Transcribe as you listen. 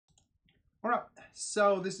All right,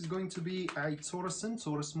 so this is going to be a Taurus Sun,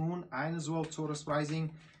 Taurus Moon, and as well Taurus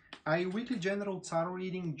Rising, a weekly general tarot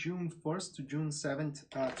reading June 1st to June 7th,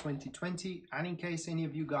 2020. And in case any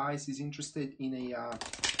of you guys is interested in a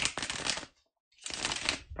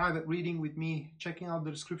private reading with me, checking out the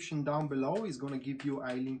description down below is going to give you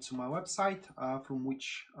a link to my website from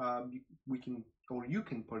which you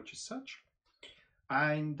can purchase such.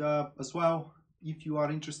 And as well, if you are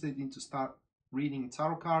interested in to start reading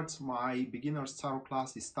tarot cards, my beginner's tarot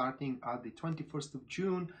class is starting at the 21st of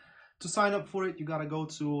June. To sign up for it, you gotta go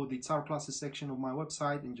to the tarot classes section of my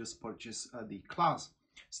website and just purchase the class.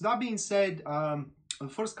 So that being said, the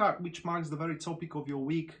first card, which marks the very topic of your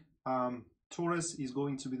week, Taurus, is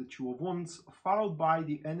going to be the Two of Wands, followed by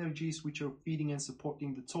the energies which are feeding and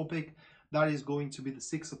supporting the topic. That is going to be the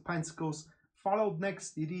Six of Pentacles. Followed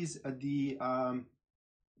next, it is the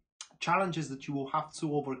challenges that you will have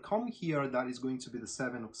to overcome here. That is going to be the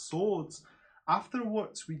Seven of Swords.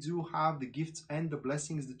 Afterwards, we do have the gifts and the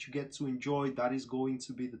blessings that you get to enjoy. That is going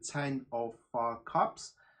to be the Ten of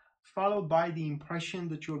Cups, followed by the impression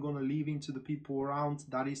that you're going to leave into the people around.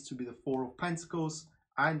 That is to be the Four of Pentacles.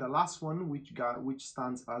 And the last one, which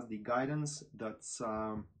stands as the guidance that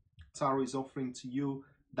Tarot is offering to you,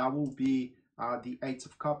 that will be the Eight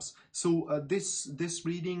of Cups. So this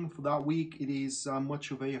reading for that week, it is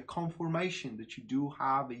much of a confirmation that you do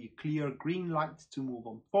have a clear green light to move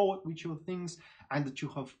on forward with your things, and that you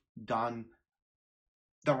have done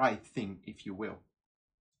the right thing, if you will.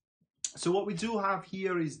 So what we do have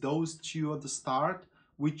here is those two at the start,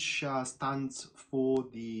 which stands for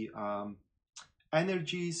the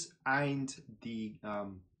energies and the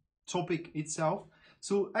topic itself.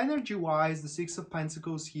 So energy-wise, the Six of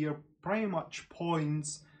Pentacles here pretty much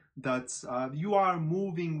points that you are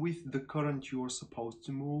moving with the current you are supposed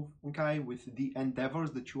to move, okay, with the endeavors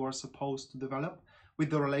that you are supposed to develop, with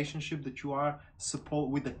the relationship that you are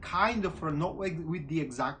supposed, with the kind of, not with the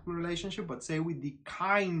exact relationship, but say with the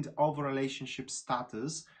kind of relationship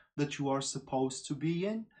status that you are supposed to be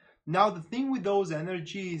in. Now, the thing with those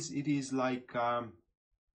energies, it is like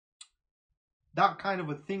that kind of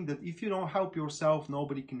a thing that if you don't help yourself,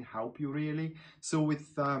 nobody can help you, really. So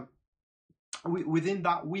within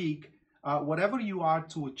that week, whatever you are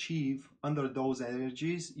to achieve under those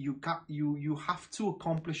energies, you have to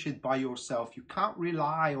accomplish it by yourself. You can't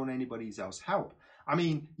rely on anybody else's help. I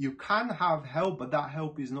mean, you can have help, but that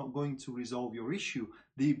help is not going to resolve your issue.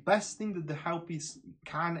 The best thing that the help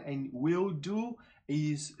can and will do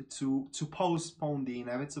is to postpone the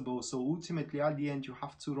inevitable. So ultimately, at the end, you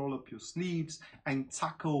have to roll up your sleeves and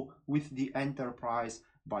tackle with the enterprise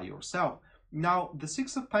by yourself. Now, the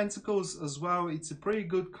Six of Pentacles as well, it's a pretty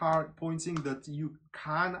good card pointing that you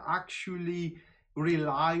can actually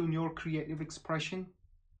rely on your creative expression.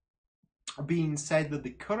 Being said that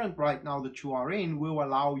the current right now that you are in will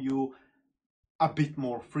allow you a bit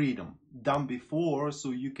more freedom than before, so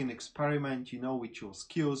you can experiment, you know, with your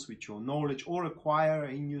skills, with your knowledge, or acquire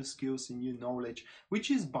a new skills and new knowledge,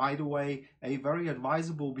 which is, by the way, a very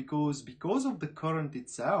advisable, because of the current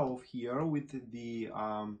itself here with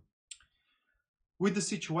the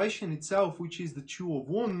situation itself, which is the Two of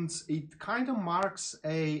Wands. It kind of marks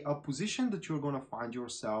a position that you're going to find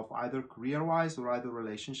yourself, either career-wise or either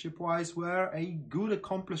relationship-wise, where a good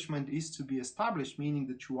accomplishment is to be established, meaning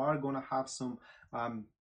that you are going to have some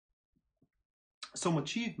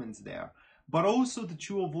achievements there. But also the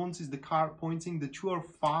Two of Wands is the card pointing that you are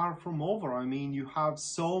far from over. I mean, you have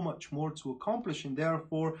so much more to accomplish, and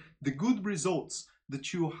therefore the good results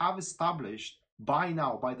that you have established by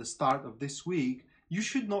now, by the start of this week, you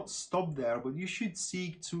should not stop there, but you should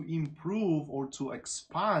seek to improve or to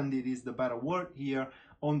expand, it is the better word here,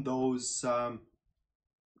 on those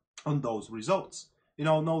results. You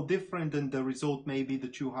know, no different than the result maybe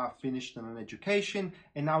that you have finished an education,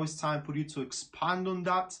 and now it's time for you to expand on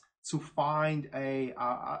that, to find a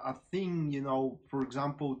thing, you know, for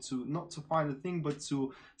example, not to find a thing, but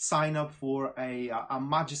to sign up for a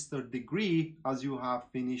magister degree as you have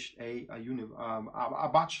finished a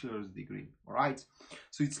bachelor's degree. All right,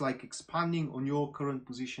 so it's like expanding on your current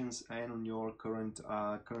positions and on your current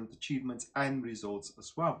achievements and results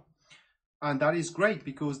as well. And that is great,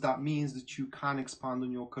 because that means that you can expand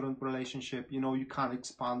on your current relationship, you know, you can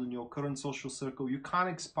expand on your current social circle, you can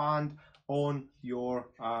expand on your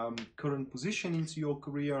current position into your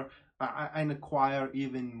career and acquire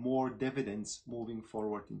even more dividends moving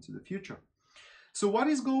forward into the future. So what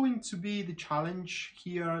is going to be the challenge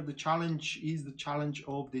here? The challenge is the challenge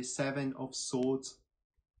of the Seven of Swords.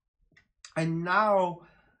 And now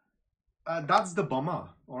That's the bummer,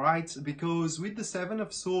 all right? Because with the Seven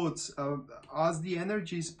of Swords, as the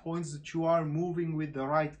energies points that you are moving with the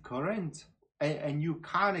right current, and you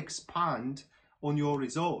can expand on your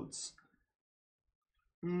results.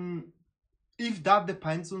 If that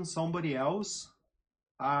depends on somebody else,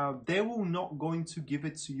 they will not going to give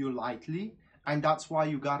it to you lightly, and that's why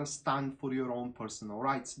you gotta stand for your own personal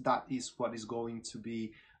rights. That is what is going to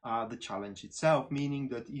be the challenge itself, meaning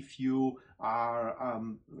that if you are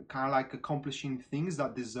kind of like accomplishing things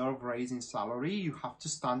that deserve raising salary, you have to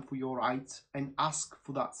stand for your rights and ask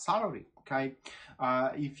for that salary. Okay,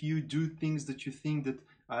 if you do things that you think that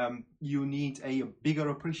you need a bigger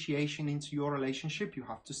appreciation into your relationship, you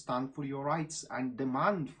have to stand for your rights and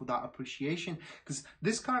demand for that appreciation, because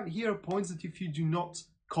this card here points that if you do not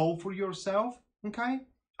call for yourself, okay,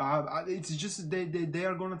 it's just they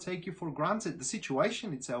are going to take you for granted. The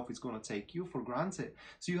situation itself is going to take you for granted.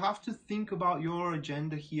 So you have to think about your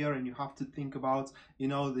agenda here, and you have to think about, you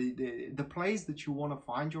know, the place that you want to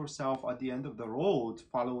find yourself at the end of the road,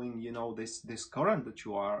 following, you know, this current that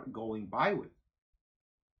you are going by with.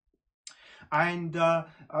 And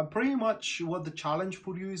pretty much what the challenge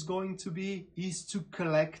for you is going to be is to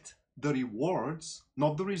collect the rewards,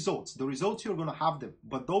 not the results. The results, you're going to have them,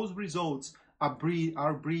 but those results are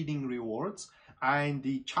breeding rewards. And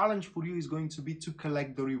the challenge for you is going to be to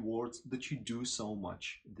collect the rewards that you do so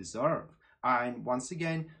much deserve. And once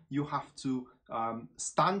again, you have to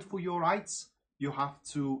stand for your rights. You have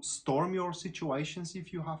to storm your situations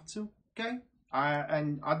if you have to, okay?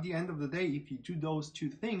 And at the end of the day, if you do those two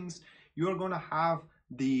things, you're going to have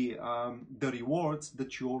the rewards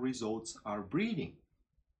that your results are breeding.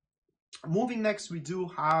 Moving next, we do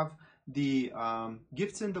have the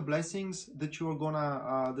gifts and the blessings that you're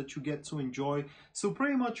gonna that you get to enjoy. So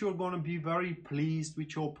pretty much you're gonna be very pleased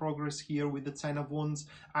with your progress here with the 10 of Wands,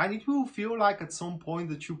 and it will feel like at some point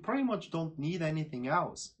that you pretty much don't need anything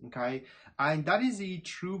else, okay? And that is a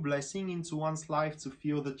true blessing into one's life, to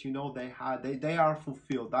feel that, you know, they are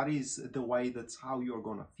fulfilled. That is the way, that's how you're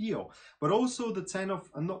gonna feel. But also the 10 of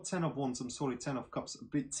not 10 of Wands, I'm sorry, 10 of Cups, a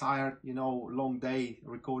bit tired, you know, long day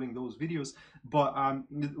recording those videos, but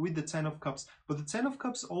with the 10 of Cups. But the 10 of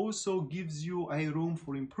Cups also gives you a room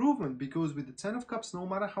for improvement, because with the 10 of Cups, no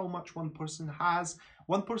matter how much one person has,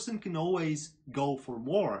 one person can always go for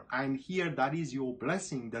more. And here, that is your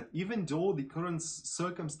blessing, that even though the current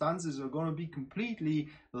circumstances are going to be completely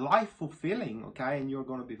life fulfilling, okay, and you're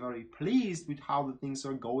going to be very pleased with how the things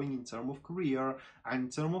are going in terms of career and in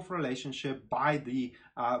terms of relationship by the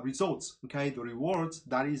results, okay, the rewards,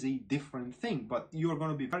 that is a different thing, but you're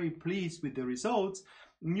going to be very pleased with the results.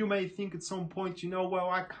 You may think at some point, you know, well,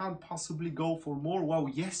 I can't possibly go for more. Well,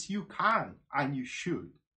 yes, you can, and you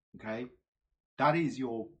should, okay? That is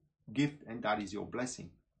your gift, and that is your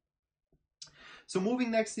blessing. So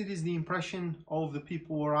moving next, it is the impression of the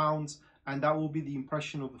people around, and that will be the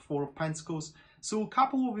impression of the Four of Pentacles. So a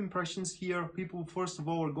couple of impressions here. People, first of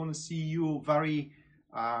all, are going to see you very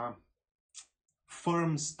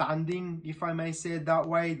firm standing, if I may say it that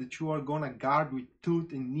way, that you are gonna guard with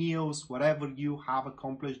tooth and nails whatever you have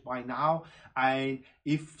accomplished by now. And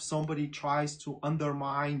if somebody tries to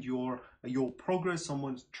undermine your progress,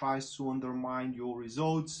 someone tries to undermine your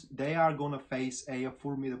results, they are gonna face a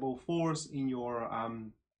formidable force in your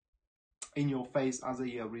face as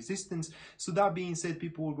a resistance. So that being said,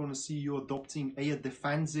 people are going to see you adopting a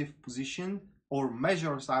defensive position, or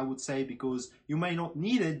measures, I would say, because you may not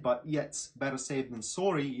need it, but yet better safe than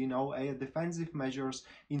sorry, you know, a defensive measures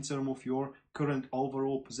in terms of your current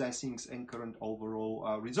overall possessings and current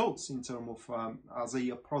overall results in terms of as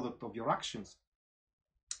a product of your actions.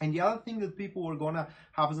 And the other thing that people are gonna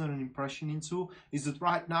have as an impression into is that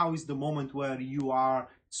right now is the moment where you are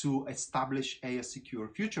to establish a secure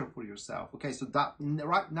future for yourself. Okay, so that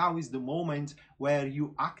right now is the moment where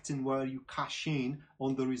you act and where you cash in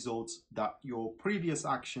on the results that your previous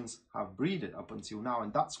actions have breeded up until now.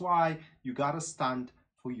 And that's why you gotta stand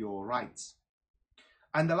for your rights.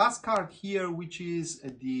 And the last card here, which is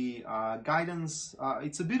the guidance,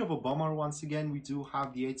 it's a bit of a bummer. Once again, we do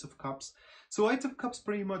have the Eight of Cups. So Eight of Cups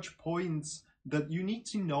pretty much points that you need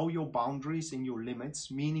to know your boundaries and your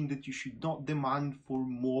limits, meaning that you should not demand for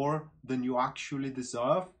more than you actually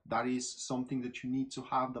deserve. That is something that you need to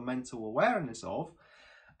have the mental awareness of.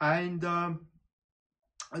 And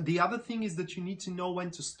the other thing is that you need to know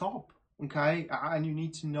when to stop, okay? And you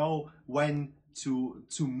need to know when to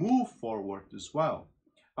move forward as well.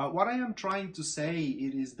 What I am trying to say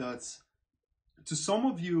is that to some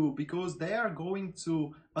of you, because they are going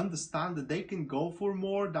to understand that they can go for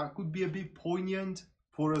more, that could be a bit poignant.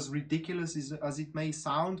 for as ridiculous as it may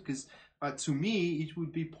sound, because to me it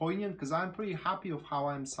would be poignant, because I'm pretty happy of how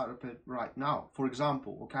I'm set up right now, for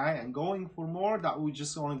example, okay? And going for more, that would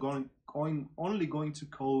just only going to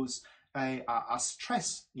cause a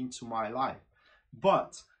stress into my life.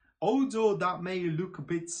 But although that may look a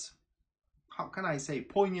bit, how can I say,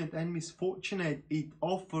 poignant and misfortunate, it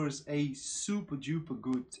offers a super duper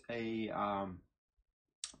good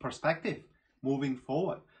perspective moving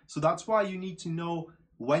forward. So that's why you need to know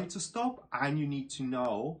when to stop, and you need to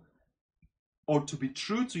know, or to be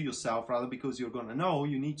true to yourself rather, because you're going to know,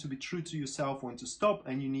 you need to be true to yourself when to stop,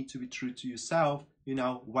 and you need to be true to yourself, you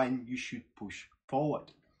know, when you should push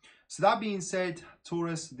forward. So that being said,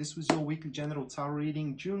 Taurus, this was your weekly general tarot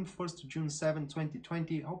reading, June 1st to June 7,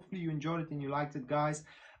 2020. Hopefully you enjoyed it and you liked it, guys.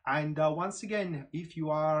 And once again, if you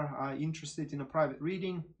are interested in a private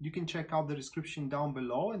reading, you can check out the description down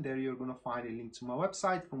below, and there you're going to find a link to my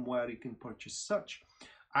website from where you can purchase such.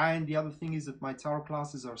 And the other thing is that my tarot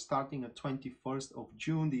classes are starting at 21st of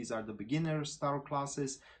June. These are the beginners tarot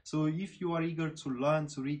classes. So if you are eager to learn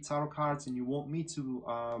to read tarot cards and you want me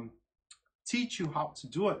to teach you how to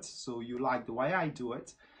do it, so you like the way I do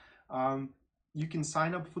it, you can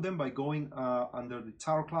sign up for them by going under the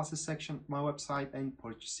tarot classes section of my website and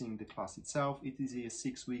purchasing the class itself. It is a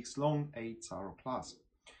 6 weeks long tarot class.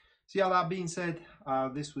 So yeah, that being said,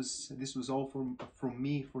 this was all from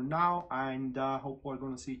me for now, and hope we're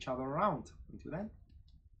going to see each other around. Until then,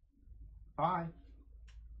 bye.